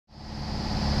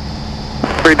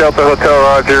3 Delta Hotel,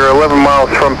 roger. 11 miles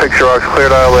from Picture Rocks,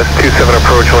 cleared ILS 27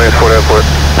 approach, Williamsport Airport.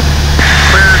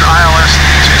 Cleared ILS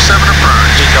 27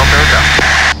 approach, 8 Delta Hotel.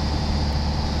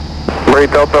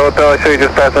 3 Delta Hotel, I show you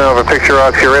just passing over Picture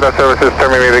Rocks. Your radar services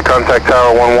terminated, contact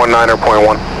tower 119.1.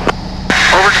 Over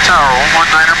to tower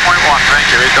 119.1,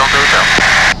 thank you, 8 Delta Hotel.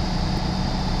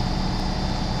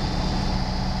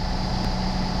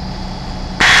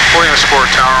 Williamsport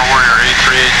Tower, Warrior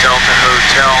 838 Delta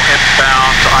Hotel,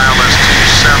 inbound to ILS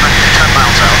 27, 10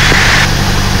 miles out.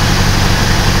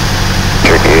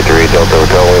 Cherokee 838 Delta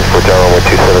Hotel, Williamsport Tower,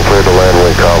 127, cleared to land,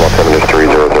 wind calm, altimeter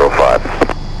 3005.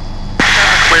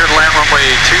 Cleared land runway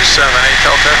 27, 8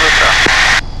 Delta Hotel.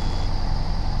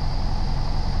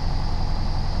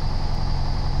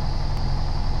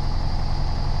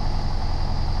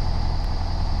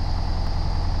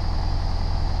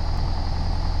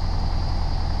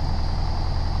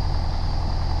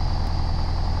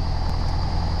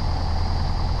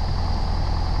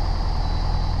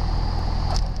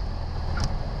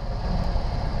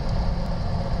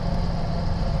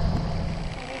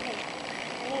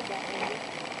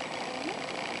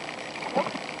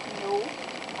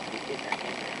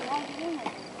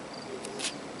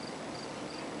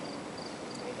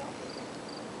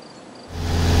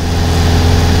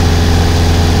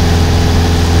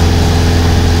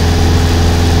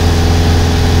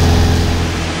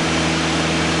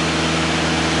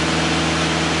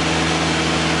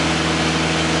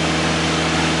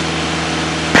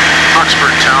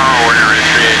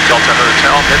 Delta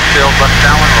Hotel, midfield left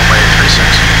downwind, runway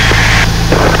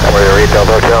 36. Warrior 8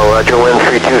 Delta Hotel, roger, wind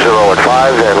 320 at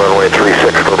 5 and runway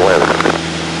 36 for wind.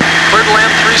 Cleared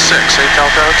land 36, 8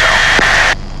 Delta Hotel.